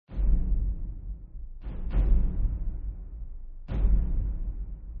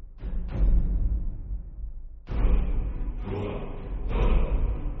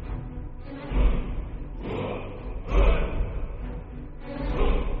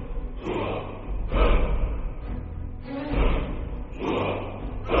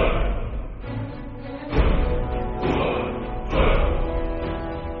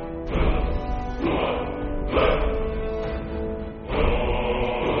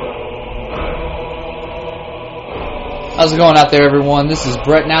How's it going out there, everyone? This is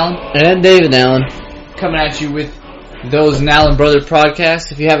Brett Nallen. And David Allen. Coming at you with those Nallen Brother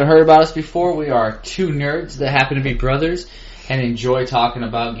podcasts. If you haven't heard about us before, we are two nerds that happen to be brothers and enjoy talking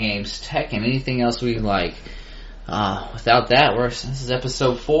about games, tech, and anything else we like. Without that, this is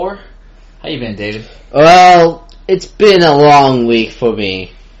episode 4. How you been, David? Well, it's been a long week for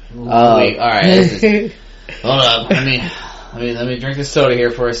me. Wait, alright. Hold up. Let me drink this soda here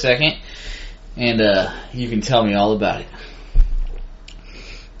for a second, and you can tell me all about it.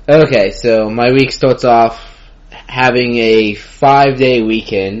 Okay, so my week starts off having a 5-day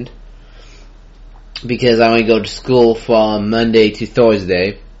weekend because I only go to school from Monday to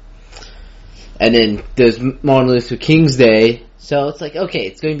Thursday. And then there's Martin Luther King's Day, so it's like, okay,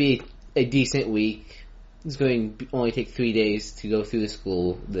 it's going to be a decent week. It's going to only take 3 days to go through the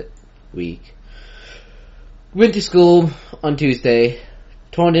school week. Went to school on Tuesday,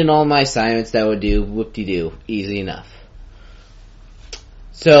 turned in all my assignments that were due, whoop-de-doo, easy enough.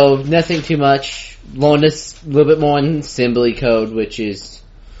 So, nothing too much. Learned a little bit more in assembly code, which is...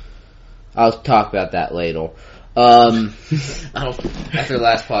 I'll talk about that later. After the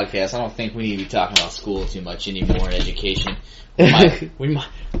last podcast, I don't think we need to be talking about school too much anymore in education. We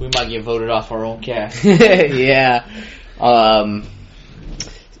might get voted off our own cast. Yeah. And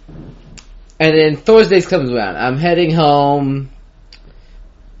then Thursdays comes around. I'm heading home.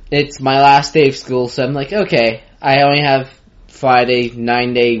 It's my last day of school, so I'm like, okay, I only have Friday,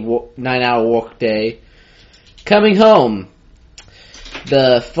 9-hour work day. Coming home.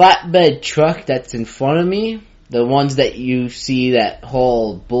 The flatbed truck that's in front of me, the ones that you see that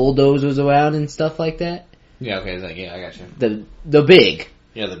haul bulldozers around and stuff like that. Yeah, okay, I got you. The big.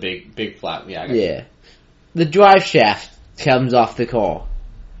 Yeah, the big flat. Yeah, I got you. Yeah. The drive shaft comes off the car.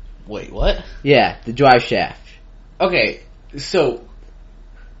 Wait, what? Yeah, the drive shaft. Okay, so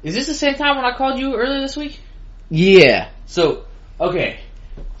is this the same time when I called you earlier this week? Yeah. So, okay.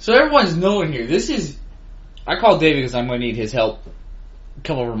 So everyone's knowing here. I called David because I'm going to need his help.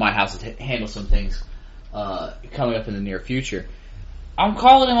 Come over to my house to handle some things coming up in the near future. I'm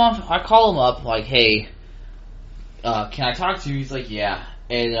calling him up. I call him up like, hey, can I talk to you? He's like, yeah.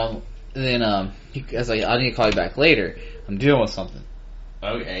 And then I was like, I need to call you back later. I'm dealing with something.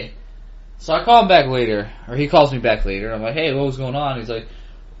 Okay. So I call him back later, or he calls me back later. I'm like, hey, what was going on? He's like,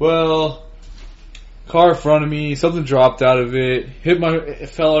 well, car in front of me, something dropped out of it, it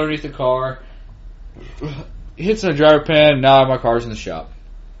fell underneath the car, hits in a driver pan, now my car's in the shop.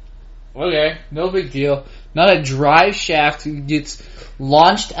 Okay, no big deal. Not a drive shaft gets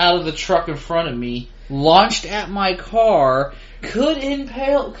launched out of the truck in front of me, launched at my car, kicked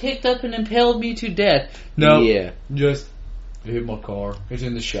up and impaled me to death. No, yeah. Just hit my car. It's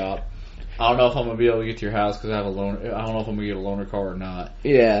in the shop. I don't know if I'm going to be able to get to your house because I don't know if I'm going to get a loaner car or not.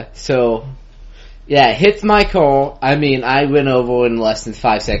 Yeah, so... Yeah, it hits my car. I mean, I went over in less than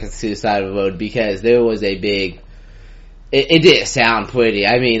 5 seconds to the side of the road because there was a big... It didn't sound pretty.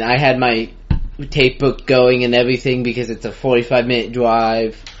 I mean, I had my tape book going and everything because it's a 45-minute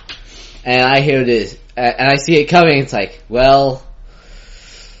drive. And I hear this, and I see it coming. It's like, well...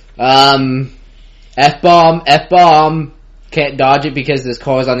 F-bomb. Can't dodge it because there's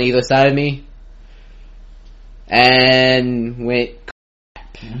cars on either side of me. And went...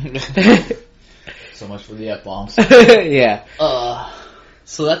 So much for the F-bombs. Yeah.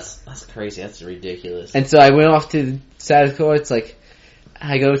 So that's crazy. That's ridiculous. And so I went off to the side of the car. It's like,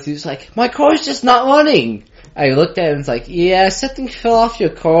 I go to, it's like, my car's just not running. I looked at it and it's like, yeah, something fell off your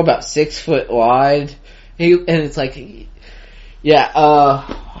car about 6 foot wide. And it's like, yeah,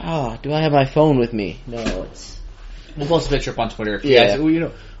 do I have my phone with me? No, we'll post a picture up on Twitter. If yeah. You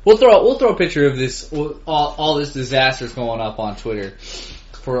guys, we'll throw a picture of this, all this disaster's going up on Twitter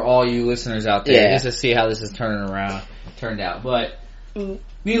for all you listeners out there, just to see how this is turned out. But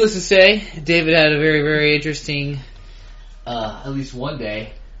needless to say, David had a very, very interesting, at least one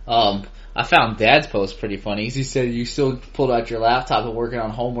day. I found Dad's post pretty funny. He said you still pulled out your laptop and working on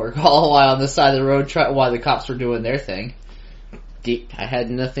homework all the while on the side of the road while the cops were doing their thing. I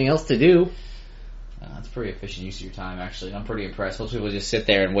had nothing else to do. That's pretty efficient use of your time, actually. I'm pretty impressed. Most people just sit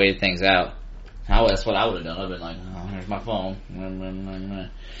there and wait things out. That's what I would have done. I'd been like, oh, here's my phone.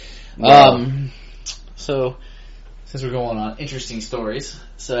 So, since we're going on interesting stories,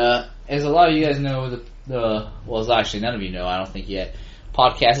 so as a lot of you guys know, actually none of you know, I don't think yet,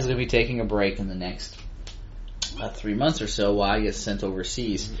 podcast is going to be taking a break in the next about 3 months or so while I get sent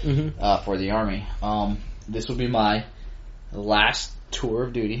overseas for the Army. This will be my last tour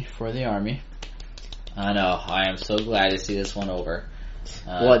of duty for the Army. I know, I am so glad to see this one over.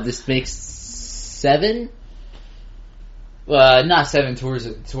 This makes 7? Not 7 tours.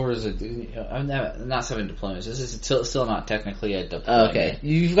 Not 7 deployments. This is still not technically a deployment. Okay,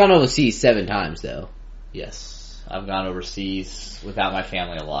 you've gone overseas 7 times though. Yes, I've gone overseas without my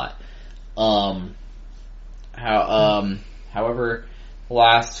family a lot. However, the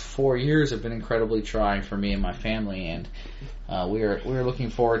last 4 years have been incredibly trying for me and my family, and we're looking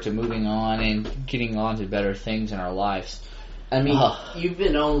forward to moving on and getting on to better things in our lives. I mean, you've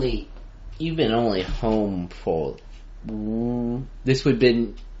been only home for this would have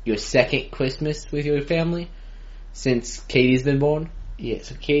been your second Christmas with your family since Katie's been born. Yeah,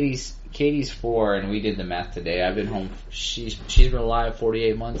 so Katie's 4, and we did the math today. I've been home. She's been alive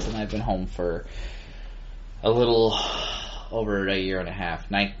 48 months, and I've been home for a little over a year and a half.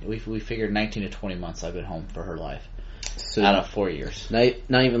 We figured 19 to 20 months I've been home for her life. So out of 4 years.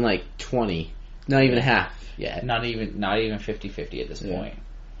 Not even like 20. Not even half yet. Not even 50-50 at this point.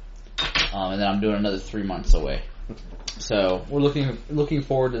 And then I'm doing another 3 months away. So we're looking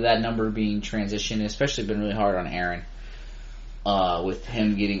forward to that number being transitioned. Especially been really hard on Aaron. With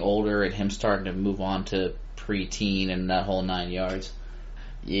him getting older and him starting to move on to preteen and that whole 9 yards.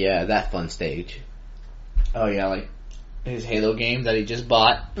 Yeah, that fun stage. Oh yeah, like his Halo game that he just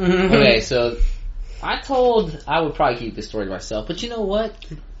bought. Okay, so I would probably keep this story to myself, but you know what?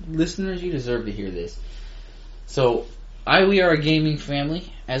 Listeners, you deserve to hear this. So, we are a gaming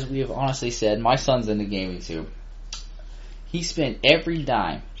family, as we have honestly said. My son's into gaming too. He spent every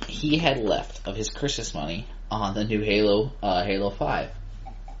dime he had left of his Christmas money on the new Halo 5,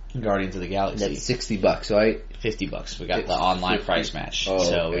 Guardians of the Galaxy. That's $60, right? $50. We got the online 50. Price match, so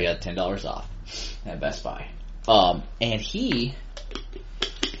okay. We got $10 off at Best Buy. And he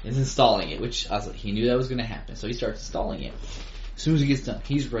is installing it, which I was like, he knew that was going to happen, so he starts installing it. As soon as he gets done,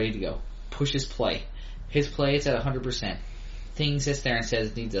 he's ready to go. Pushes play. His play is at 100%. Thing sits there and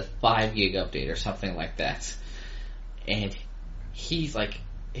says it needs a 5 gig update or something like that. And he's like,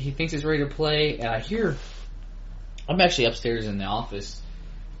 he thinks it's ready to play, and I'm actually upstairs in the office,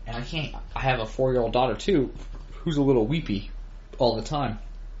 and I have a 4-year-old daughter too, who's a little weepy all the time.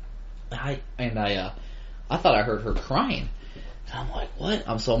 I thought I heard her crying. And I'm like,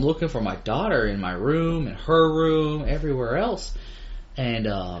 what? So I'm looking for my daughter in my room, in her room, everywhere else. And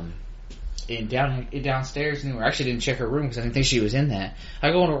downstairs anywhere. I actually didn't check her room because I didn't think she was in that.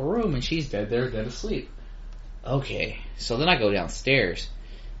 I go into her room and she's dead asleep. Okay, so then I go downstairs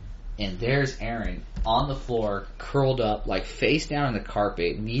and there's Aaron on the floor, curled up, like face down on the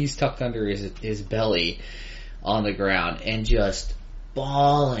carpet, knees tucked under his belly on the ground, and just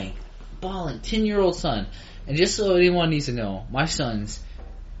bawling. 10-year-old son. And just so anyone needs to know, my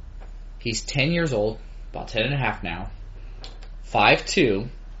he's 10 years old, about 10 and a half now, 5'2",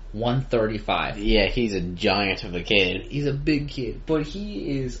 135. Yeah, he's a giant of a kid. He's a big kid, but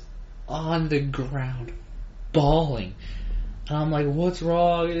he is on the ground, bawling. And I'm like, what's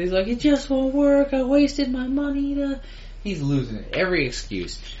wrong? And he's like, it just won't work. I wasted my money. He's losing it. Every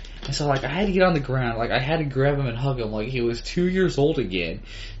excuse. And so, like, I had to get on the ground. Like, I had to grab him and hug him like he was 2 years old again,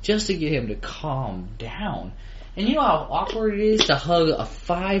 just to get him to calm down. And you know how awkward it is to hug a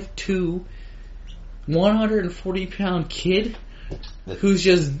 5'2", 140-pound kid who's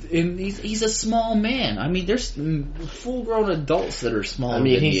just he's a small man. I mean, there's full-grown adults that are smaller. I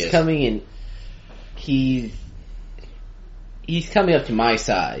mean, than he's coming in. He's coming up to my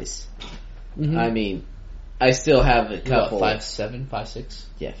size. Mm-hmm. I mean, I still have a couple. 5'7", 5'6"?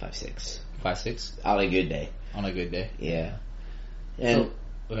 Yeah, 5'6". 5'6"? On a good day. On a good day. Yeah. And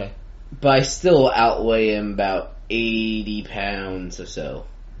so, okay. But I still outweigh him about 80 pounds or so.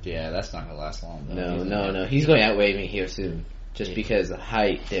 Yeah, that's not going to last long, though. No. He's going to outweigh me here soon. Just because of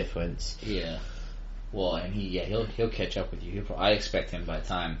height difference. Yeah. Well, and he'll catch up with you. I expect him by the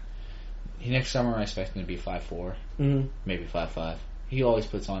time... Next summer, I expect him to be 5'4", maybe 5'5". He always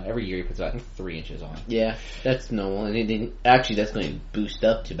puts on, every year he puts about 3 inches on. Yeah, that's normal. And actually, that's going to boost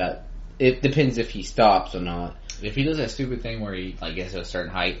up to about, it depends if he stops or not. If he does that stupid thing where he gets to a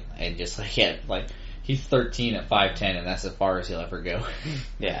certain height and just he's 13 at 5'10", and that's as far as he'll ever go.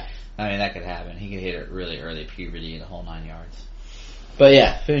 Yeah. I mean, that could happen. He could hit it really early puberty in the whole 9 yards. But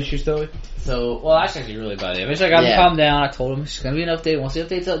yeah, finish your story. So, well, that's actually really about it. Eventually I got him to calm down. I told him it's going to be an update. Once the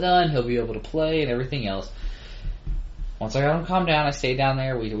update's done, he'll be able to play and everything else. Once I got him calmed down, I stayed down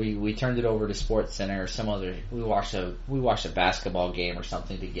there. We turned it over to Sports Center or some other. We watched a basketball game or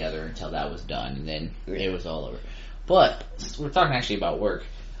something together until that was done, and then it was all over. But we're talking actually about work.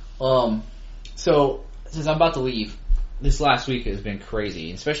 So since I'm about to leave, this last week has been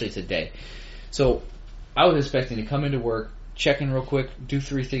crazy, especially today. So I was expecting to come into work, check in real quick, do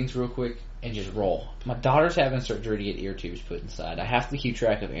 3 things real quick, and just roll. My daughter's having surgery to get ear tubes put inside. I have to keep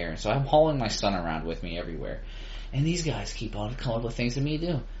track of Aaron, so I'm hauling my son around with me everywhere. And these guys keep on coming up with things for me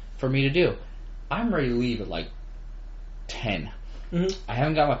to do. I'm ready to leave at like 10. Mm-hmm. I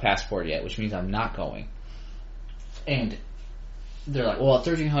haven't got my passport yet, which means I'm not going. And they're like, well, at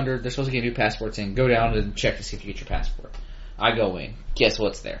 1300, they're supposed to get new passports in. Go down and check to see if you get your passport. I go in. Guess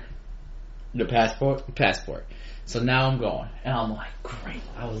what's there? The passport? The passport. So now I'm going. And I'm like, great.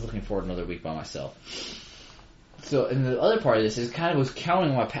 I was looking forward to another week by myself. So, and the other part of this is kind of was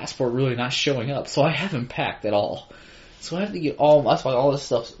counting on my passport really not showing up. So I haven't packed at all. So I have to get that's why all this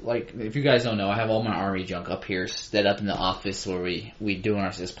stuff, like, if you guys don't know, I have all my army junk up here, set up in the office where we doing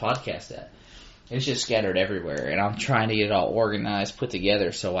this podcast at. It's just scattered everywhere, and I'm trying to get it all organized, put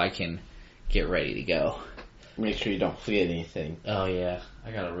together, so I can get ready to go. Make sure you don't forget anything. Oh yeah,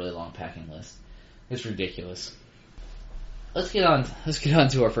 I got a really long packing list. It's ridiculous. Let's get on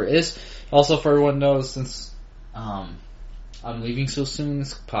to our first. This also, for everyone knows, since I'm leaving so soon,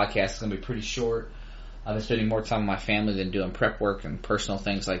 this podcast is gonna be pretty short. I've been spending more time with my family than doing prep work and personal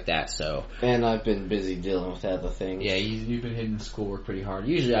things like that, so... And I've been busy dealing with other things. Yeah, you've been hitting schoolwork pretty hard.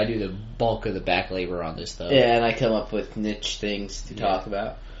 Usually I do the bulk of the back labor on this stuff. Yeah, and I come up with niche things to talk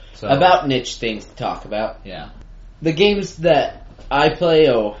about. So, About niche things to talk about. Yeah. The games that I play,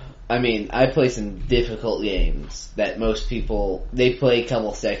 I play some difficult games that most people, they play a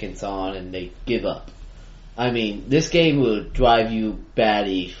couple seconds on and they give up. I mean, this game will drive you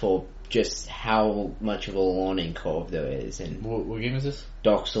batty for just how much of a learning curve there is. And what game is this?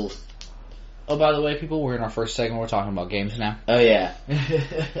 Dark Souls. Oh, by the way, people, we're in our first segment. We're talking about games now. Oh, yeah.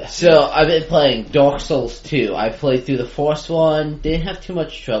 So, I've been playing Dark Souls 2. I played through the first one. Didn't have too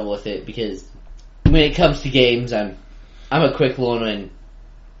much trouble with it because when it comes to games, I'm a quick learner and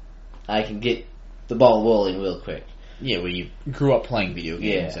I can get the ball rolling real quick. Yeah, well, you grew up playing video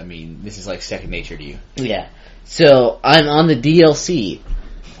games. Yeah. I mean, this is like second nature to you. Yeah. So, I'm on the DLC.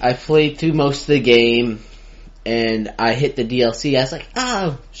 I played through most of the game, and I hit the DLC. I was like,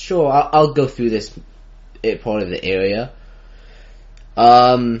 sure, I'll go through this part of the area.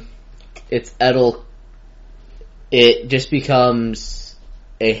 It just becomes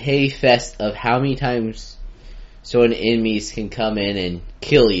a hay fest of how many times certain enemies can come in and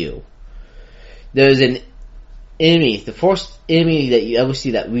kill you. There's an enemy, the first enemy that you ever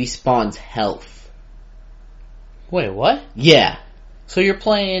see that respawns health. Wait, what? Yeah. So you're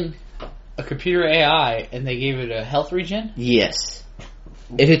playing a computer AI, and they gave it a health regen? Yes.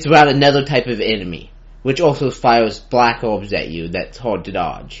 If it's around another type of enemy, which also fires black orbs at you, that's hard to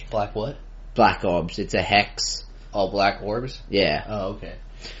dodge. Black what? Black orbs. It's a hex. Oh, black orbs? Yeah. Oh, okay.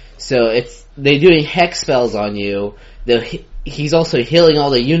 So they're doing hex spells on you. He's also healing all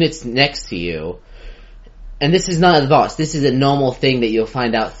the units next to you. And this is not a boss. This is a normal thing that you'll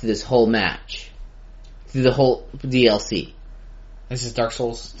find out through this whole match. Through the whole DLC. This is Dark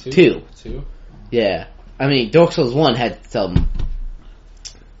Souls 2? 2. Yeah. I mean, Dark Souls 1 had some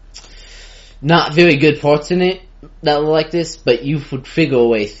not very good parts in it that were like this, but you would figure a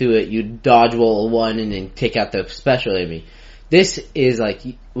way through it. You'd dodge roll one and then take out the special enemy. This is like,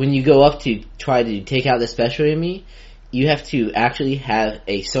 when you go up to try to take out the special enemy, you have to actually have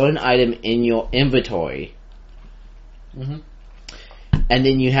a certain item in your inventory. Mm-hmm. And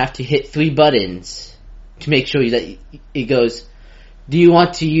then you have to hit 3 buttons to make sure that it goes, do you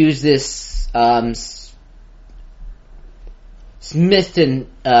want to use this smith and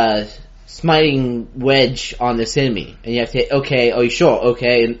smiting wedge on this enemy? And you have to hit okay, are you sure?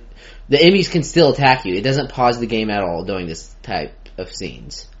 Okay. And the enemies can still attack you. It doesn't pause the game at all during this type of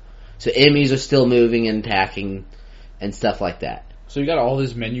scenes. So enemies are still moving and attacking and stuff like that. So you got all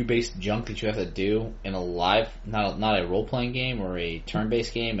this menu-based junk that you have to do in a live, not a role-playing game or a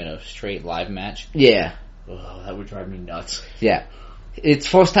turn-based game, in a straight live match? Yeah. Ugh, that would drive me nuts. Yeah. It's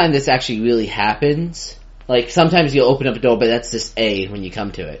first time this actually really happens. Like, sometimes you'll open up a door, but that's just A when you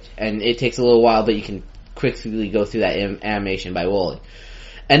come to it. And it takes a little while, but you can quickly go through that animation by rolling.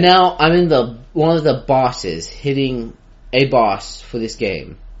 And now I'm in one of the bosses, hitting a boss for this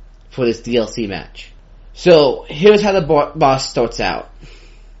game, for this DLC match. So, here's how the boss starts out.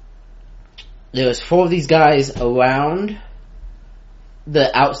 There's 4 of these guys around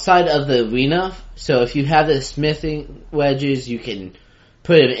the outside of the arena. So if you have the smithing wedges, you can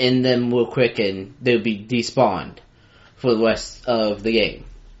put them in them real quick and they'll be despawned for the rest of the game.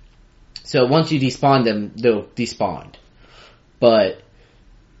 So once you despawn them, they'll despawn. But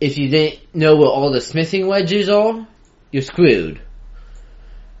if you didn't know where all the smithing wedges are, you're screwed.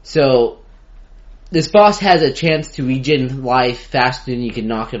 So this boss has a chance to regen life faster than you can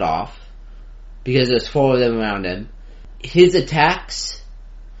knock it off, because there's 4 of them around him. His attacks,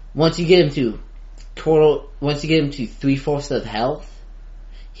 once you get him to 3/4 of health,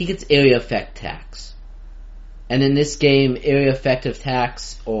 he gets area effect attacks. And in this game, area effect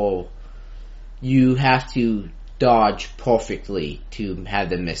attacks, or you have to dodge perfectly to have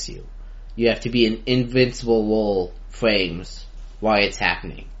them miss you. You have to be in invincible frames while it's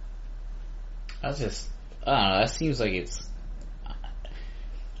happening. That's just, I don't know, that seems like it's,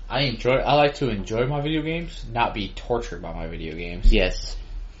 I like to enjoy my video games, not be tortured by my video games. Yes.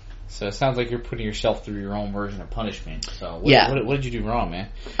 So it sounds like you're putting yourself through your own version of punishment. So what did you do wrong, man?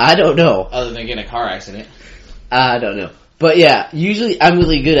 I don't know. Other than getting a car accident. I don't know. But yeah, usually I'm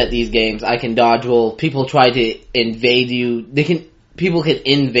really good at these games. I can dodge roll. People try to invade you. People can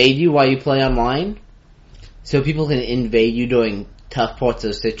invade you while you play online. So people can invade you during tough parts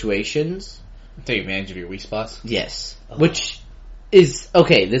of situations. Take advantage of your weak spots? Yes. Oh. Which is,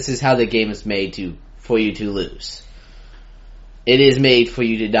 okay, this is how the game is made for you to lose. It is made for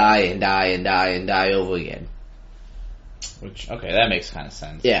you to die and die and die and die over again. Which, okay, that makes kind of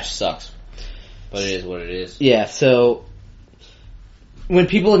sense. Yeah. Which sucks. But it is what it is. Yeah, so when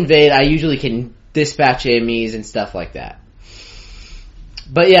people invade, I usually can dispatch enemies and stuff like that.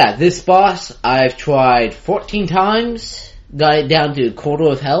 But yeah, this boss, I've tried 14 times, got it down to a quarter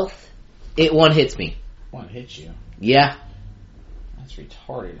of health. It one hits me. One hits you? Yeah. That's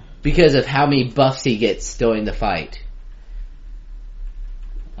retarded. Because of how many buffs he gets during the fight.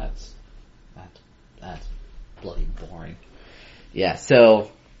 That's bloody boring. Yeah,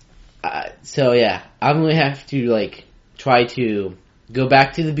 so yeah, I'm gonna have to try to go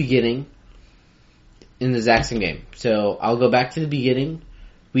back to the beginning in the Zaxxon game. So I'll go back to the beginning.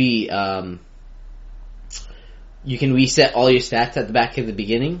 You can reset all your stats at the back of the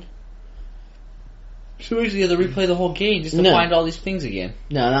beginning. So you have to replay the whole game just to find all these things again.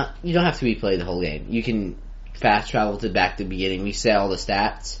 No, you don't have to replay the whole game. You can fast travel to back to the beginning, reset all the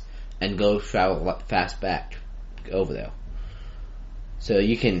stats, and go travel fast back over there. So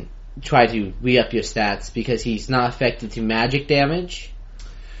you can try to re-up your stats because he's not affected to magic damage.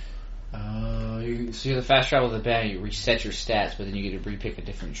 So you have to fast travel to the back, you reset your stats, but then you get to re-pick a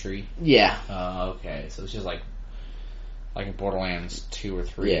different tree. Yeah. Okay. So it's just like in Borderlands 2 or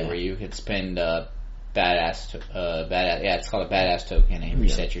 3, yeah, where you could spend badass. Yeah, it's called a badass token, and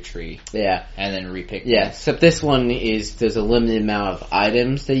reset your tree. Yeah. And then re-pick. Yeah. Except this one there's a limited amount of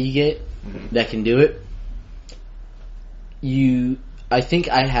items that you get that can do it. I think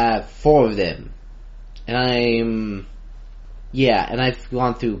I have 4 of them, and I've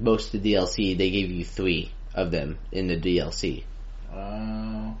gone through most of the DLC. They gave you 3 of them in the DLC.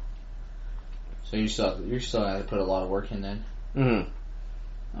 So you're still have to put a lot of work in then.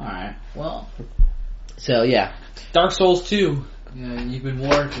 Mm-hmm. All right. Well. So yeah, Dark Souls 2. You've been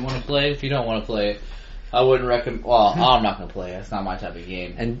warned if you want to play it. If you don't want to play it, I wouldn't recommend. Well, I'm not going to play it. It's not my type of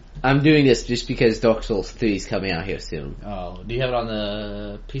game. And I'm doing this just because Dark Souls 3 is coming out here soon. Oh, do you have it on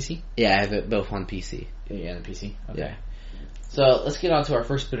the PC? Yeah, I have it both on PC. Yeah, on the PC. Okay. Yeah. So let's get on to our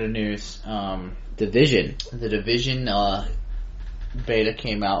first bit of news. Division. The Division beta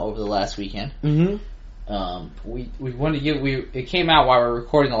came out over the last weekend. Mm-hmm. We wanted to it came out while we were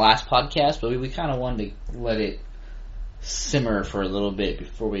recording the last podcast, but we kind of wanted to let it simmer for a little bit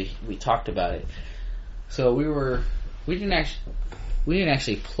before we talked about it. So we didn't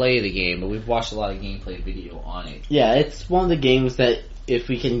actually play the game, but we've watched a lot of gameplay video on it. Yeah, it's one of the games that if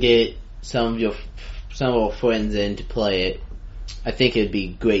we can get some of our friends in to play it, I think it'd be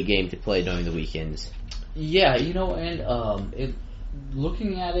a great game to play during the weekends. Yeah, and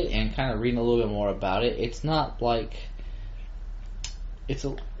looking at it and kind of reading a little bit more about it, it's not like it's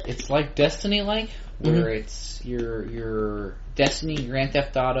like Destiny, where it's your Destiny, Grand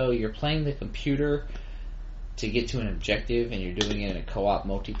Theft Auto. You're playing the computer to get to an objective, and you're doing it in a co-op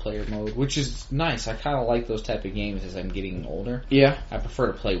multiplayer mode, which is nice. I kind of like those type of games as I'm getting older. Yeah, I prefer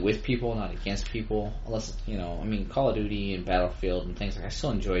to play with people, not against people. Unless Call of Duty and Battlefield and things I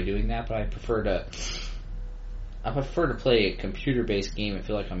still enjoy doing that, but I prefer to play a computer-based game and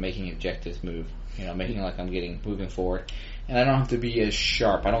feel like I'm making objectives move. Making like I'm moving forward. And I don't have to be as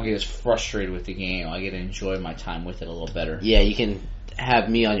sharp. I don't get as frustrated with the game. I get to enjoy my time with it a little better. Yeah, you can have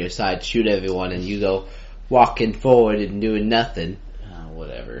me on your side, shoot everyone, and you go walking forward and doing nothing.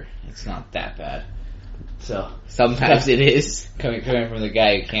 Whatever. It's not that bad. So sometimes it is. Coming from the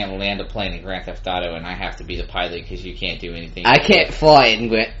guy who can't land a plane in Grand Theft Auto, and I have to be the pilot because you can't do anything. I can't fly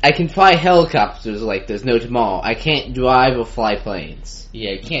I can fly helicopters like there's no tomorrow. I can't drive or fly planes.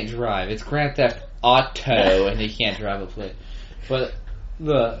 Yeah, you can't drive. It's Grand Theft Auto, and you can't drive a plane. But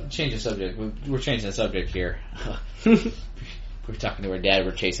change the subject. We're changing the subject here. We're talking to our dad.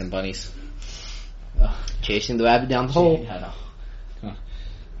 We're chasing bunnies. Chasing the rabbit down the hole. I know.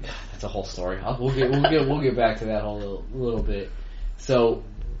 That's a whole story. We'll get back to that whole little bit. So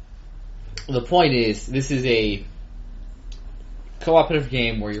the point is, this is a cooperative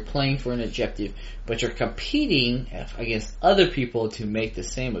game where you're playing for an objective, but you're competing against other people to make the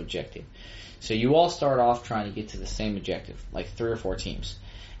same objective. So you all start off trying to get to the same objective, like 3 or 4 teams.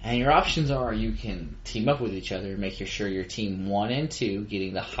 And your options are you can team up with each other and make sure your team 1 and 2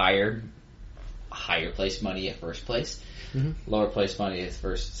 getting the higher place money at first place, lower place money at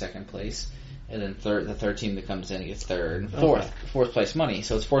first, second place, and then the third team that comes in gets third and fourth place money.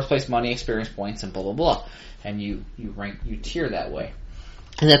 So it's fourth place money, experience points, and blah blah blah. And you tier that way.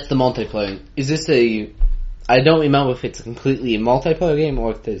 And that's the multiplayer. Is this I don't remember if it's completely a multiplayer game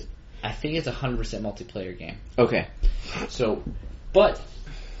or if there's... I think it's 100% multiplayer game. Okay. So, but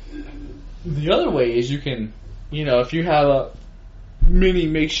the other way is you can, if you have a mini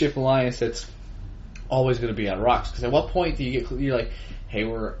makeshift alliance that's always going to be on rocks. Because at what point do you're like, hey,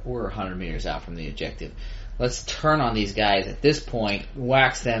 we're 100 meters out from the objective. Let's turn on these guys at this point,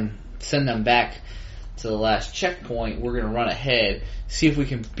 wax them, send them back to the last checkpoint. We're going to run ahead, see if we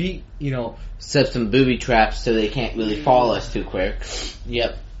can beat, set some booby traps so they can't really follow us too quick.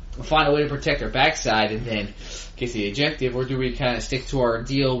 Yep. Find a way to protect our backside and then get the objective, or do we kind of stick to our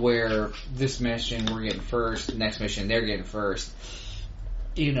deal where this mission we're getting first, next mission they're getting first,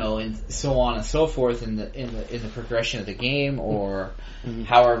 and so on and so forth in the progression of the game, or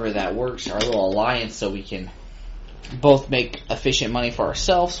however that works, our little alliance, so we can both make efficient money for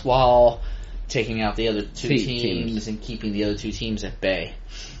ourselves while taking out the other two teams and keeping the other 2 teams at bay.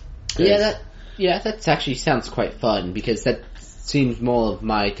 That actually sounds quite fun, because that seems more of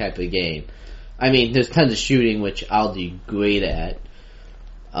my type of game. I mean, there's tons of shooting, which I'll do great at,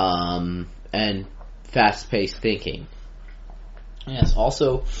 and fast-paced thinking. Yes.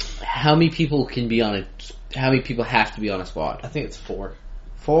 Also, how many people have to be on a squad? I think it's 4.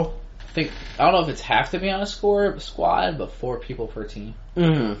 4? I don't know if it's have to be on a squad, but 4 people per team.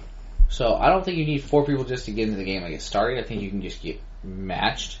 Mm-hmm. So I don't think you need 4 people just to get into the game and get started. I think you can just get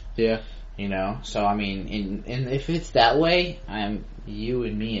matched. Yeah. So I mean, if it's that way, I'm you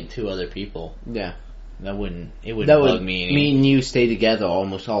and me and 2 other people. Yeah. It wouldn't bug me anymore. Me and you stay together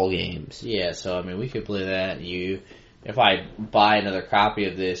almost all games. Yeah, so I mean, we could play that. If I buy another copy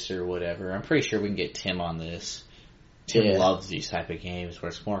of this or whatever, I'm pretty sure we can get Tim on this. Tim loves these type of games where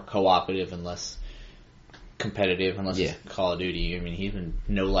it's more cooperative and less competitive, unless it's Call of Duty. I mean, he's been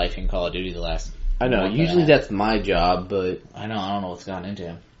no life in Call of Duty the last... I know, usually that's my job, but... I don't know what's gotten into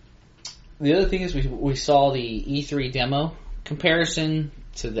him. The other thing is we saw the E3 demo comparison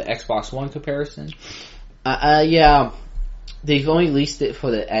to the Xbox One comparison. Yeah. They've only released it for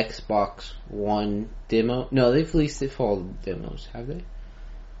the Xbox One demo. No, they've released it for all the demos, have they?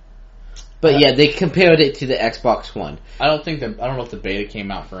 But yeah, they compared it to the Xbox One. I don't know if the beta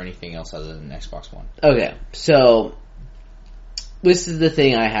came out for anything else other than Xbox One. Okay, so this is the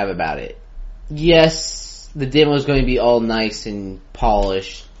thing I have about it. Yes, the demo is going to be all nice and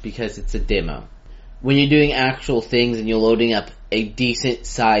polished because it's a demo. When you're doing actual things and you're loading up a decent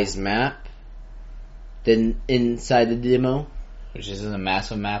sized map, then inside the demo, which is a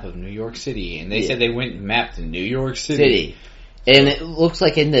massive map of New York City, and they said they went and mapped to New York City. And it looks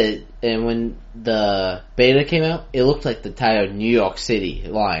like when the beta came out, it looked like the entire New York City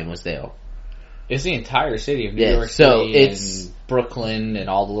line was there. It's the entire city of New York City, so it's and Brooklyn and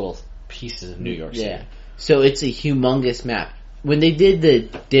all the little pieces of New York City. Yeah, so it's a humongous map. When they did the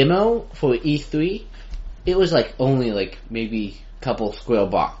demo for E3, it was only maybe a couple square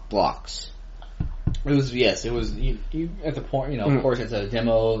blocks. It was you at the point, of course it's a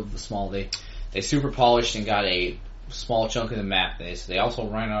demo, small, they super polished and got a small chunk of the map. They also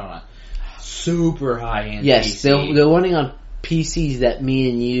ran it on a super high end PC. They're running on PCs that me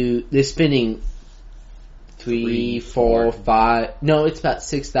and you, they're spending $3, $4, $5, no, it's about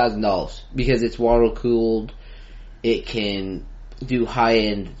 $6,000 because it's water cooled. It can do high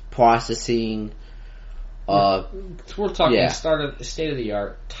end processing. We're talking state of the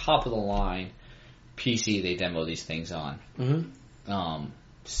art, top of the line PC they demo these things on. Mm-hmm.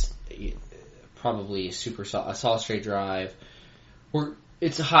 Probably a solid state drive.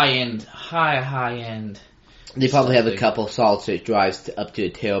 It's a high end. They probably have a couple solid state drives up to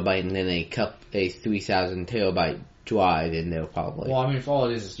a terabyte, and then a 3,000 terabyte drive in there probably. Well, I mean, if all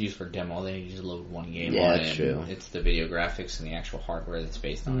it is used for demo, then you just load one game on it. Yeah, that's true. It's the video graphics and the actual hardware that's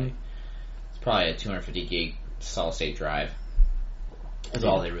based on it. It's probably a 250 gig solid state drive. That's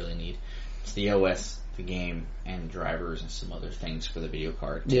all they really need. It's the OS, the game, and drivers and some other things for the video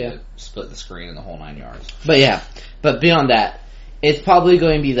card to split the screen and the whole 9 yards. But beyond that, it's probably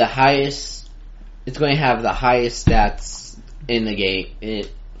going to be the highest. It's going to have the highest stats in the game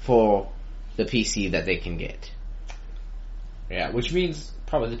for the PC that they can get. Yeah, which means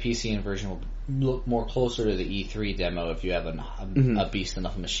probably the PC version will look more closer to the E3 demo if you have a beast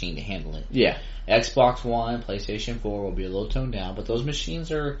enough machine to handle it. Yeah. Xbox One, PlayStation 4 will be a little toned down, but those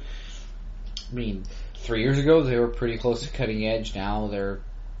machines are, 3 years ago they were pretty close to cutting edge. Now they're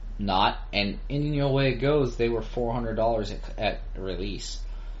not, and in the way it goes, they were $400 at release.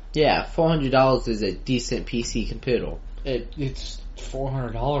 Yeah, $400 is a decent PC computer. It's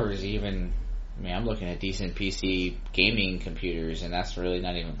 $400 even. I'm looking at decent PC gaming computers, and that's really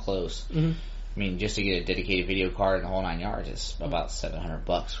not even close. Mm-hmm. Just to get a dedicated video card and the whole 9 yards is about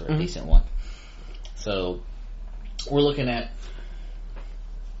 $700 for a decent one. So we're looking at,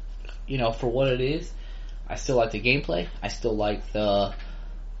 for what it is. I still like the gameplay. I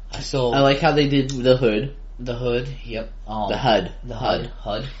like how they did the hood. The hood, yep. The HUD. The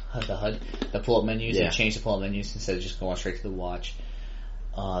HUD. The pull-up menus. Yeah. They changed the pull-up menus instead of just going straight to the watch.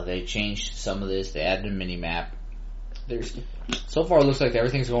 They changed some of this. They added a mini-map. So far it looks like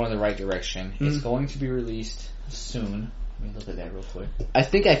everything's going in the right direction. Mm-hmm. It's going to be released soon. Let me look at that real quick. I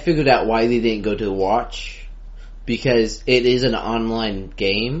think I figured out why they didn't go to the watch. Because it is an online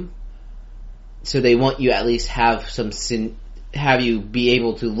game. So they want you at least have you be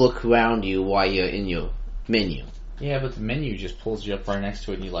able to look around you while you're in your menu. Yeah, but the menu just pulls you up right next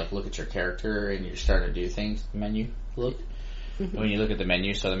to it and you look at your character and you're starting to do things. The menu look. When you look at the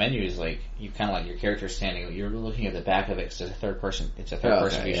menu, so the menu is you kind of your character standing. You're looking at the back of it because it's a third person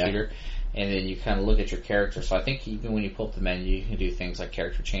view shooter, and then you kind of look at your character. So I think even when you pull up the menu, you can do things like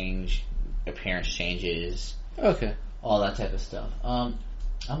character change, appearance changes, all that type of stuff. I'm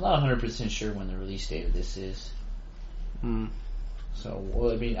not 100% sure when the release date of this is. So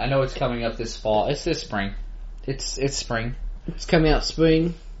I know it's coming up this fall. It's this spring. It's spring. It's coming out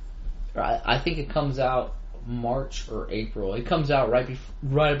spring. I think it comes out March or April. It comes out right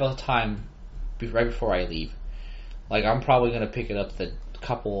about the time, right before I leave. I'm probably gonna pick it up a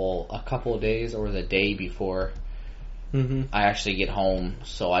couple of days or the day before I actually get home,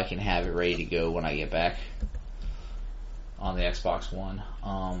 so I can have it ready to go when I get back on the Xbox One.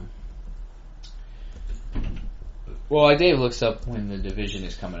 While Dave looks up when the Division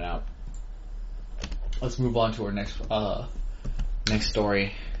is coming out, let's move on to our next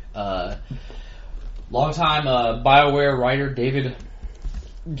story. Longtime BioWare writer David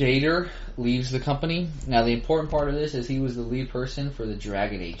Gaider leaves the company. Now, the important part of this is he was the lead person for the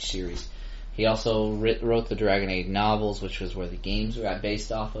Dragon Age series. He also wrote the Dragon Age novels, which was where the games got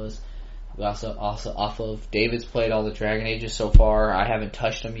based off of. Also off of. David's played all the Dragon Ages so far. I haven't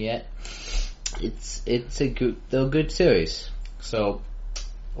touched them yet. It's a good series. So,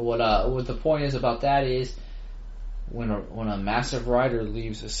 what the point is about that is, when a massive writer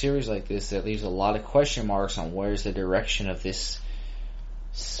leaves a series like this, that leaves a lot of question marks on where's the direction of this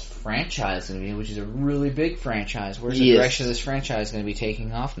franchise going to be, which is a really big franchise. Where's the direction of this franchise going to be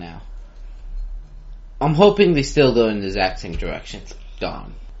taking off now? I'm hoping they still go in the exact same direction.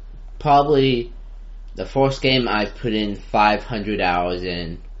 Gone. Probably the first game I put in 500 hours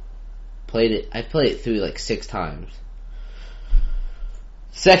in. I played it through 6 times.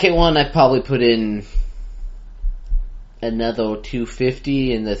 Second one I probably put in another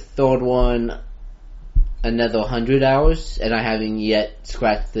 250, and the third one another 100 hours, and I haven't yet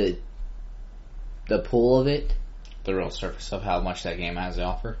scratched the pool of it. The real surface of how much that game has to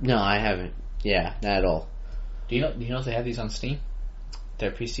offer? No, I haven't. Yeah, not at all. Do you know if they have these on Steam?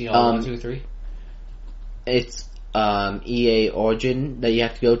 Their PC all 1, 2, 3? It's EA Origin that you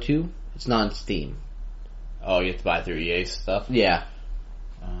have to go to. It's not on Steam. Oh, you have to buy through EA stuff? Yeah.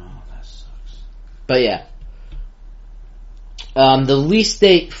 Oh, that sucks. But yeah. The release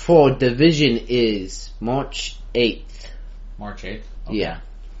date for Division is March 8th. March 8th? Okay. Yeah.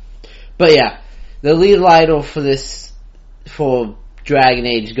 But yeah, the lead writer for Dragon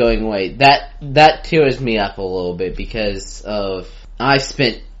Age going away, that tears me up a little bit because I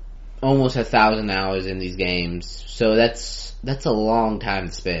spent almost 1,000 hours in these games, so that's a long time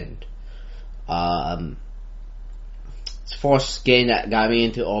to spend. It's the first game that got me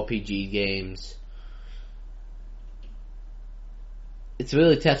into RPG games. It's a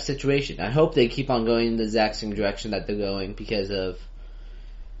really tough situation. I hope they keep on going in the exact same direction that they're going because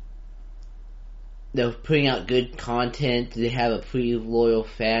they're putting out good content. They have a pretty loyal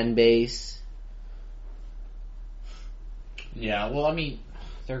fan base. Yeah, well,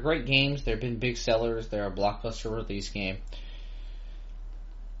 they're great games. They've been big sellers. They're a blockbuster release game.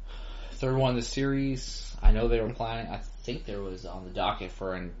 Third one in the series. I know they were planning. I think there was on the docket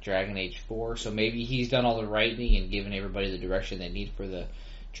for a Dragon Age 4. So maybe he's done all the writing and given everybody the direction they need for the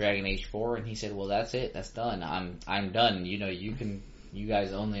Dragon Age 4. And he said, "Well, that's it. That's done. I'm done. You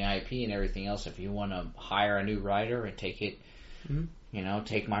guys own the IP and everything else. If you want to hire a new writer and take it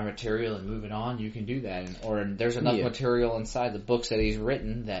take my material and move it on, you can do that. Or there's enough material inside the books that he's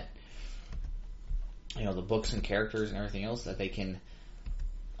written that, the books and characters and everything else that they can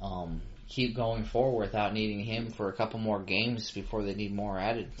keep going forward without needing him for a couple more games before they need more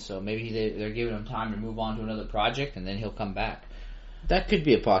added. So maybe they're giving him time to move on to another project and then he'll come back. That could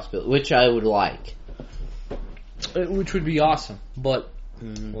be a possibility, which I would like. Which would be awesome. But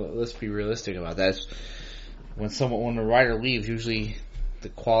let's be realistic about that. When a writer leaves, usually the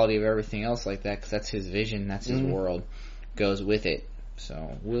quality of everything else like that, because that's his vision, that's his world, goes with it.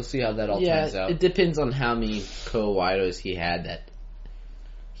 So we'll see how that all turns out. It depends on how many co-writers he had that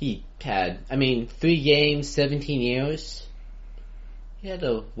he had. 3 games, 17 years. He had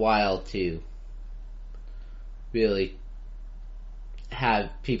a while to really have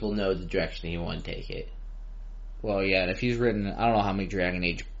people know the direction he wanted to take it. Well, yeah, and if he's written, I don't know how many Dragon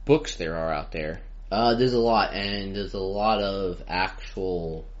Age books there are out there. There's a lot, and there's a lot of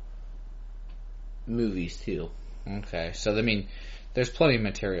actual movies too. Okay, so there's plenty of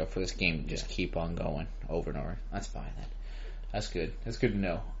material for this game to just keep on going over and over. That's fine then. That's good. That's good to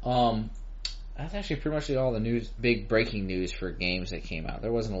know. That's actually pretty much all the big breaking news for games that came out.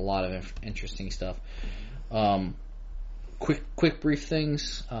 There wasn't a lot of interesting stuff. Quick brief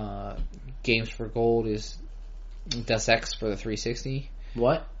things. Games for Gold is Deus Ex for the 360.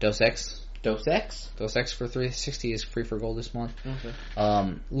 What? Deus Ex? Deus Ex? Deus Ex for 360 is free for gold this month.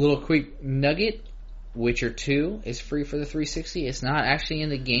 Okay. Little quick nugget. Witcher 2 is free for the 360. It's not actually in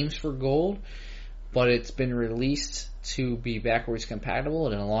the games for gold, but it's been released to be backwards compatible,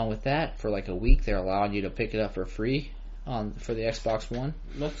 and along with that, for like a week, they're allowing you to pick it up for free for the Xbox One.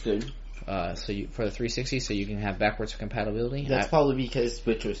 That's good. For the 360, so you can have backwards compatibility. That's probably because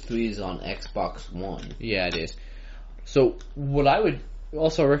Witcher 3 is on Xbox One. Yeah, it is. So what I would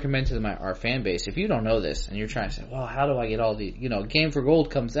also recommend to our fan base, if you don't know this and you're trying to say, well, how do I get all the, Game for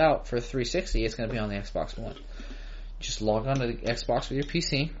Gold comes out for 360, it's going to be on the Xbox One. Just log on to the Xbox with your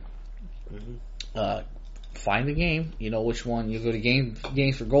PC, find the game, which one, you go to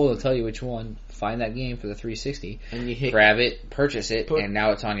Games for Gold, it'll tell you which one, find that game for the 360, and you grab it, purchase it, and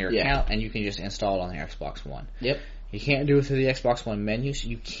now it's on your account, and you can just install it on the Xbox One. Yep. You can't do it through the Xbox One menus.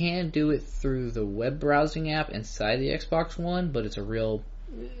 You can do it through the web browsing app inside the Xbox One, but it's a real...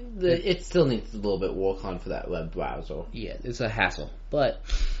 It still needs a little bit work on for that web browser. Yeah, it's a hassle. But,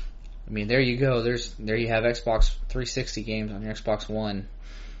 there you go. There you have Xbox 360 games on your Xbox One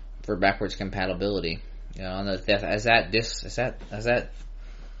for backwards compatibility. As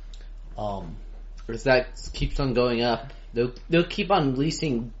that keeps on going up, they'll keep on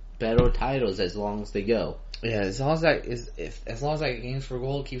releasing better titles as long as they go. Yeah, as long as that Games for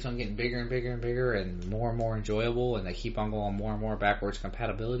Gold keeps on getting bigger and bigger and bigger and more enjoyable, and they keep on going more and more backwards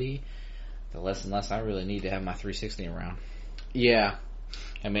compatibility, the less and less I really need to have my 360 around. Yeah.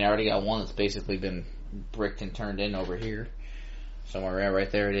 I already got one that's basically been bricked and turned in over here. Somewhere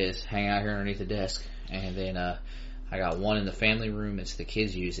right there it is, hanging out here underneath the desk. And then I got one in the family room. It's the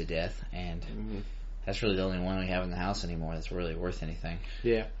kids use to death, and that's really the only one we have in the house anymore that's really worth anything.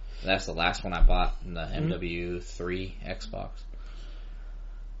 Yeah. That's the last one I bought in the MW3 Xbox.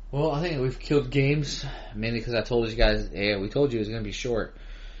 Well, I think we've killed games, mainly because I told you guys, we told you it was going to be short.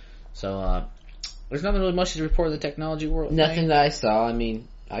 So, there's not really much to report in the technology world. Nothing that I saw.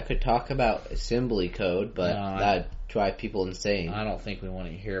 I could talk about assembly code, but that'd drive people insane. I don't think we want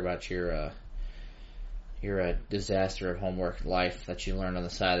to hear about your disaster of homework life that you learned on the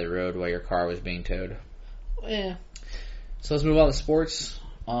side of the road while your car was being towed. Yeah. So let's move on to sports.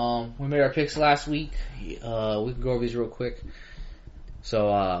 We made our picks last week. We can go over these real quick.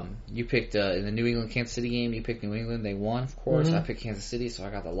 So, you picked, in the New England-Kansas City game, you picked New England. They won, of course. I picked Kansas City, so I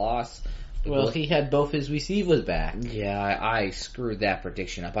got the loss. Well, he had both his receivers back. Yeah, I screwed that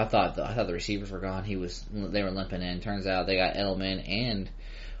prediction up. I thought the receivers were gone. They were limping in. Turns out they got Edelman and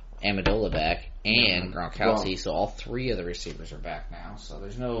Amendola back, and Gronkowski, so all three of the receivers are back now. So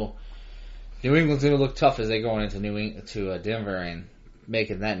there's no... New England's going to look tough as they go into Denver, and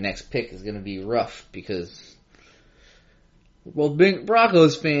making that next pick is going to be rough because, well, big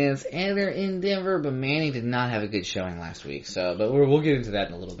Broncos fans, and they're in Denver, but Manning did not have a good showing last week. So, but we'll get into that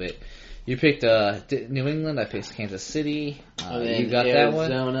in a little bit. You picked New England. I picked Kansas City. You got that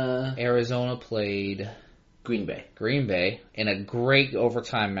one. Arizona played Green Bay in a great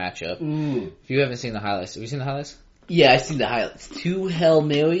overtime matchup. If you haven't seen the highlights, have you seen the highlights? Yeah, I've seen the highlights. 2 Hail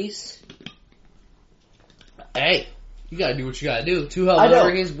Marys. Hey, you gotta do what you gotta do. 2 Hail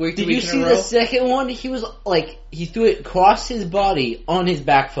Marys. Did you see the second one? He was he threw it across his body on his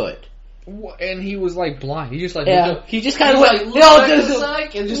back foot. And he was blind. He just he just kind of went and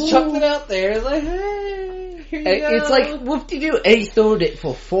just chucked it out there. It's hey. It's like, whoop-de-doo. And he throwed it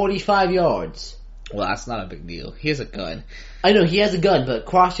for 45 yards. Well, that's not a big deal. He has a gun. I know, he has a gun, but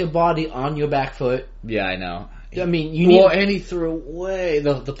cross your body on your back foot. Yeah, I know. I mean, you need... Well, and he threw way...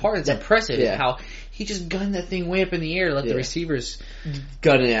 The part that's impressive is yeah. how he just gunned that thing way up in the air to let the receivers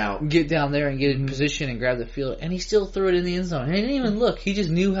gun it out. Get down there and get in position and grab the field. And he still threw it in the end zone. And he didn't even look. He just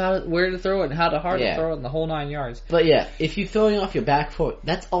knew where to throw it and how to to throw it in the whole 9 yards. But yeah, if you're throwing off your back foot,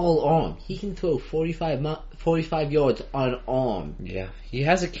 that's all arm. He can throw 45 yards on arm. Yeah, he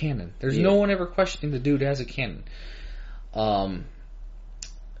has a cannon. There's no one ever questioning the dude has a cannon.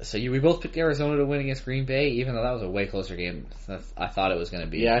 So we both picked Arizona to win against Green Bay, even though that was a way closer game than I thought it was going to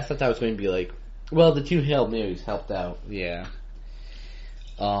be. Yeah, I thought that was going to be like... Well, the 2 Hail Marys helped out. Yeah.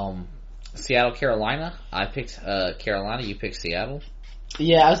 Seattle, Carolina. I picked Carolina. You picked Seattle.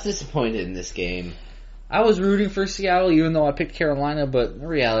 Yeah, I was disappointed in this game. I was rooting for Seattle, even though I picked Carolina, but the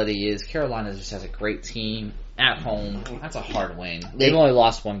reality is Carolina just has a great team at home. That's a hard win. They've only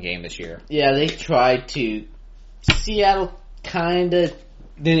lost 1 game this year. Yeah, they tried to... Seattle kind of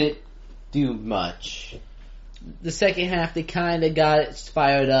didn't do much. The second half, they kind of got it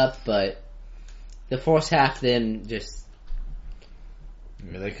fired up, but the first half, then just...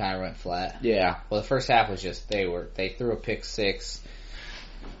 Yeah, they kind of went flat. Yeah. Well, the first half was just, they threw a pick 6.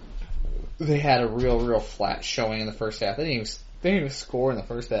 They had a real flat showing in the first half. They didn't even score in the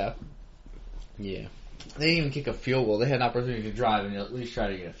first half. Yeah. They didn't even kick a field goal. They had an opportunity to drive and at least try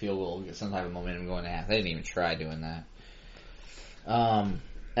to get a field goal and get some type of momentum going to half. They didn't even try doing that.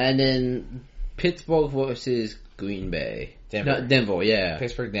 And then Pittsburgh versus Green Bay. Denver. No, Denver, yeah.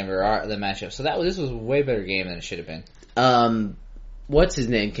 Pittsburgh, Denver, the matchup. So this was a way better game than it should have been. What's his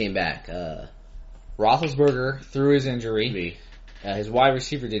name came back? Roethlisberger, through his injury. His wide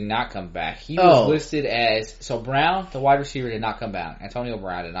receiver did not come back. He was listed as... So Brown, the wide receiver, did not come back. Antonio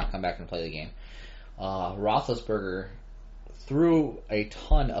Brown did not come back and play the game. Roethlisberger, through a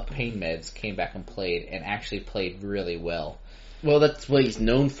ton of pain meds, came back and played, and actually played really well. Well, that's what he's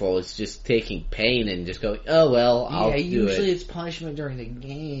known for, is just taking pain and just going, oh, well, I'll do it. Yeah, usually it's punishment during the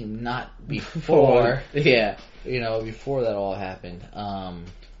game, not before. Yeah. Before that all happened.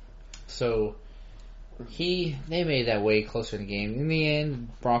 So... They made that way closer in the game. In the end,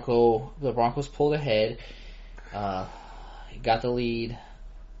 the Broncos pulled ahead, got the lead,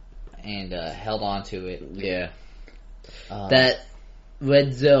 and held on to it. Yeah. That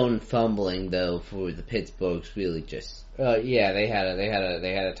red zone fumbling though for the Pittsburghs really just. Yeah, they had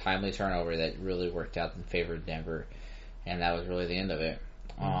a timely turnover that really worked out in favor of Denver, and that was really the end of it.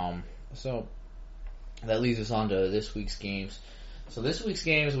 So that leads us on to this week's games. So this week's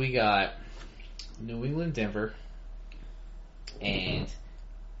games we got New England, Denver, and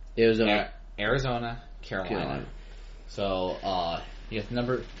Arizona, Carolina. So,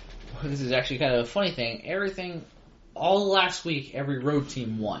 this is actually kind of a funny thing. All last week, every road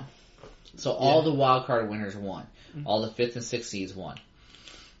team won. So all the wild card winners won. All the 5th and 6th seeds won.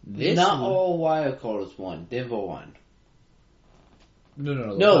 All wild cards won. Denver won.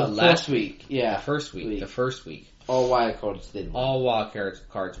 No. Last week. Yeah. The first week. All wild cards didn't win. All wild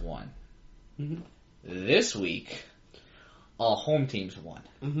cards won. Mm-hmm. This week, all home teams won.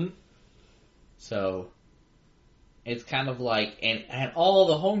 Mm-hmm. So, it's kind of like, and all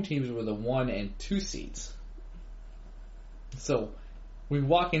the home teams were the 1 and 2 seeds. So, we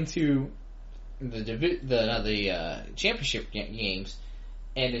walk into the championship games,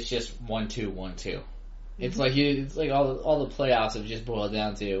 and it's just 1-2, 1-2. It's like all the playoffs have just boiled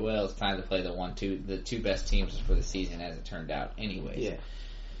down to, well, it's time to play the 2 best teams for the season, as it turned out. Anyways, yeah.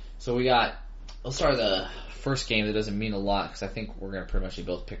 So we'll start the first game that doesn't mean a lot because I think we're going to pretty much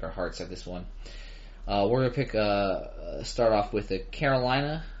both pick our hearts at this one. We're going to start off with the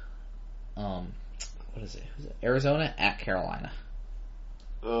Carolina. What is it? Arizona at Carolina.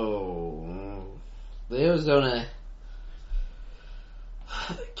 Oh, the Arizona.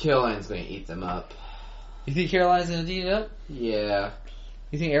 Carolina's going to eat them up. You think Carolina's going to eat it up? Yeah.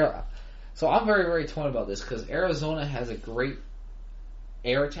 You think So I'm very, very torn about this because Arizona has a great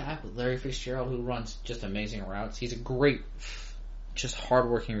air attack with Larry Fitzgerald, who runs just amazing routes. He's a great, just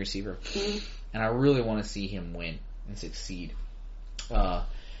hardworking receiver, and I really want to see him win and succeed.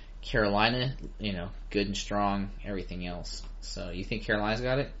 Carolina, good and strong, everything else. So you think Carolina's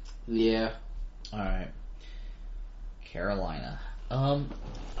got it? Yeah. All right. Carolina.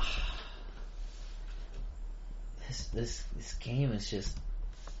 This game is just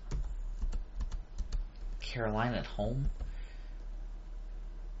Carolina at home.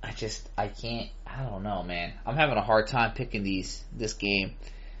 I don't know, man. I'm having a hard time picking this game.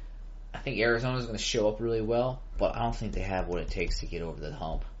 I think Arizona's going to show up really well, but I don't think they have what it takes to get over the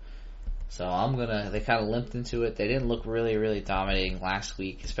hump. So they kind of limped into it. They didn't look really, really dominating last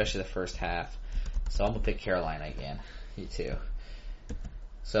week, especially the first half. So I'm going to pick Carolina again. Me too.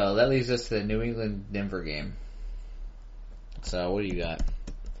 So that leaves us to the New England-Denver game. So what do you got?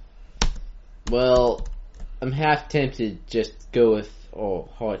 Well, I'm half tempted to just go with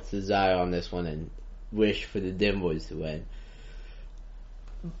heart's desire on this one and wish for the Denvers to win.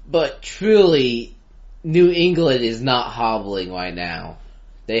 But truly, New England is not hobbling right now.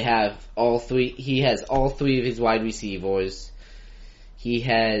 They have all three. He has all three of his wide receivers. He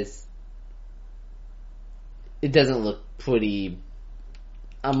has. It doesn't look pretty.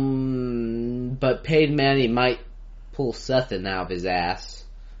 But Peyton Manning might pull something out of his ass.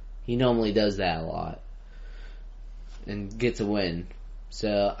 He normally does that a lot. And gets a win.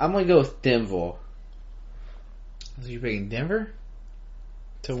 So, I'm going to go with Denver. So you're picking Denver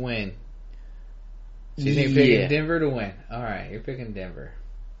to win? So you think you're picking Denver to win? Alright, you're picking Denver.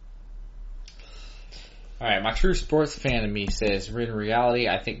 Alright, my true sports fan in me says, in reality,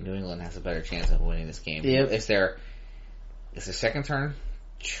 I think New England has a better chance of winning this game. Yep. It's their second turn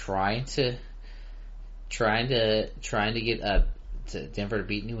trying to get to Denver to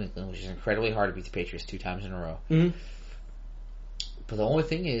beat New England, which is incredibly hard to beat the Patriots 2 times in a row. Mm-hmm. But the only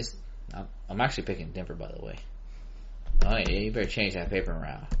thing is, I'm actually picking Denver, by the way. Oh yeah, you better change that paper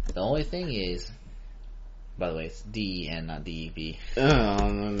around. The only thing is, by the way, it's D-E-N, not D-E-V. Oh,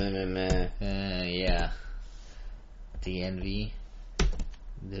 man. Yeah. D-N-V.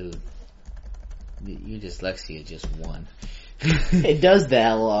 Dude. Your dyslexia just won. It does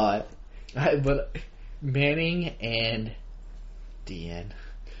that a lot. But Manning and D-N.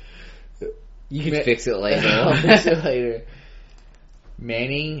 You can fix it later. I'll fix it later.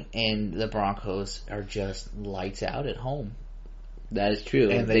 Manning and the Broncos are just lights out at home. That is true.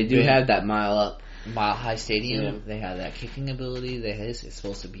 And they do have that Mile High Stadium. Yeah. They have that kicking ability. It's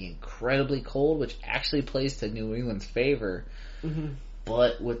supposed to be incredibly cold, which actually plays to New England's favor. Mm-hmm.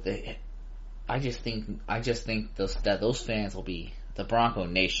 But I just think those fans will be, the Bronco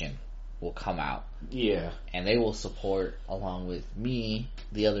Nation will come out. Yeah. And they will support, along with me,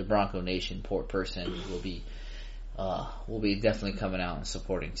 the other Bronco Nation person will be definitely coming out and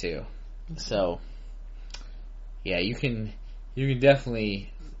supporting too. So, yeah, you can definitely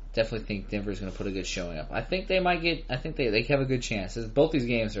think Denver's going to put a good showing up. I think they have a good chance. Both these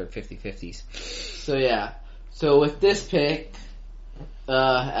games are 50-50s. So yeah. So with this pick,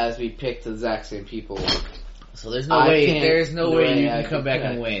 as we picked the exact same people. So there's no way you can come back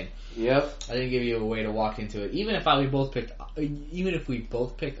and win. Yep. I didn't give you a way to walk into it. Even if we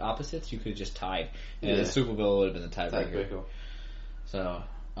both picked opposites, you could have just tied, and the Super Bowl would have been the tiebreaker. So,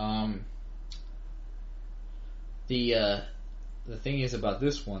 the thing is about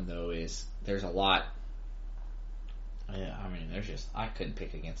this one though is there's a lot. Yeah, I mean, I couldn't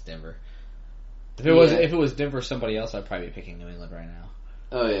pick against Denver. If it was Denver or somebody else, I'd probably be picking New England right now.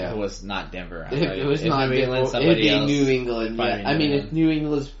 Oh yeah. If it was not Denver, If it was not New England, Denver, it'd be else, New England. Yeah. I mean, England. if New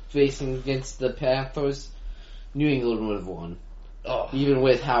England's facing against the Panthers, New England would have won. Oh. Even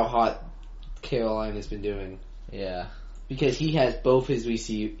with how hot Carolina's been doing. Yeah. Because he has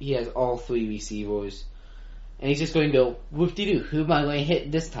he has all three receivers, and he's just going to go whoop-de-doo. Who am I going to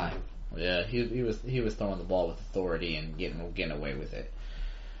hit this time? Yeah, he was throwing the ball with authority and getting away with it.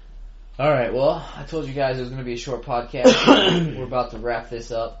 All right, well, I told you guys it was going to be a short podcast. We're about to wrap this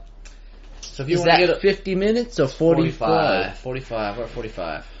up. So if you want to get 50 minutes or 45? 45. We're at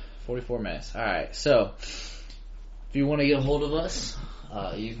 45. 44 minutes. All right. So if you want to get a hold of us,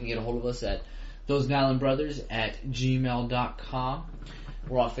 you can get a hold of us at thosenowlandbrothers@gmail.com.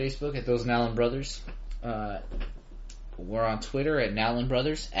 We're on Facebook at Those Nowland Brothers. We're on Twitter at Nowland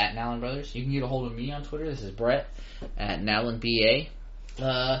Brothers, @NowlandBrothers. You can get a hold of me on Twitter. This is Brett at NowlandBA.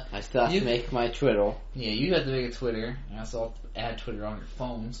 I still have to make my Twitter. Yeah, you have to make a Twitter. And I also add Twitter on your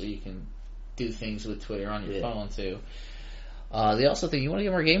phone so you can do things with Twitter on your phone too. They also think, you want to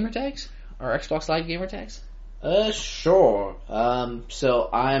get more gamer tags? Or Xbox Live gamer tags? Sure. So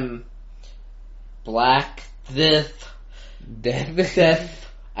I'm Black Death.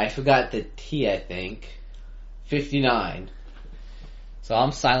 I forgot the T, I think. 59. So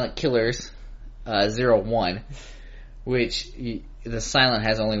I'm Silent Killers 01, which the silent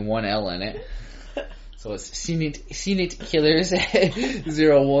has only one L in it. So it's Sinit Killers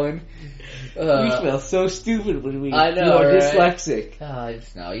 01. We smell so stupid when we I know, are right? dyslexic.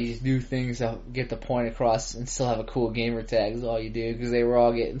 You just do things that get the point across and still have a cool gamer tag is all you do, because they were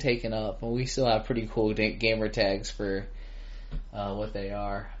all getting taken up, and we still have pretty cool gamer tags for what they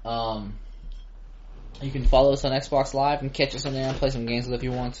are. You can follow us on Xbox Live and catch us on there and play some games if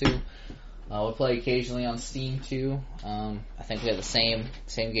you want to. We play occasionally on Steam too. I think we have the same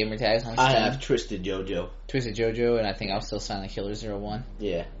gamer tags on Steam. I have Twisted JoJo. Twisted JoJo, and I think I'll still Silent Killer 01.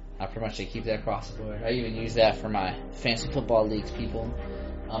 Yeah. I pretty much keep that across the board. I even use that for my fantasy football leagues, people.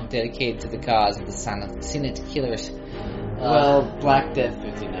 I'm dedicated to the cause of the Silent Killers. Black Death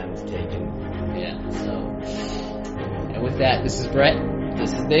 59 was taken. Yeah, so. And with that, this is Brett.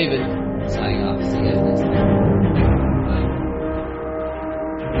 This is David. Signing off. See you guys next time.